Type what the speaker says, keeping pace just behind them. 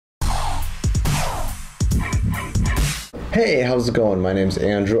Hey, how's it going? My name's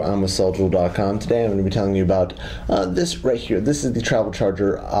Andrew. I'm with selljewel.com. Today I'm going to be telling you about this right here. This is the travel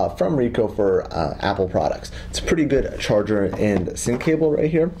charger from Rico for Apple products. It's a pretty good charger and sync cable right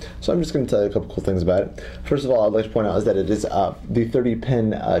here. So I'm just going to tell you a couple cool things about it. First of all, I'd like to point out is that it is the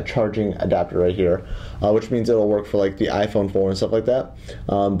 30-pin charging adapter right here, which means it'll work for like the iPhone 4 and stuff like that,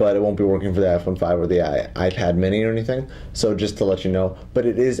 but it won't be working for the iPhone 5 or the iPad mini or anything. So just to let you know, but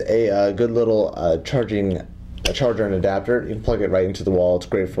it is a good little charger and adapter. You can plug it right into the wall. It's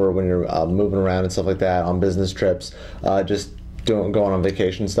great for when you're moving around and stuff like that, on business trips, just going on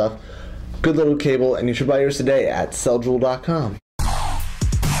vacation stuff. Good little cable, and you should buy yours today at selljewel.com.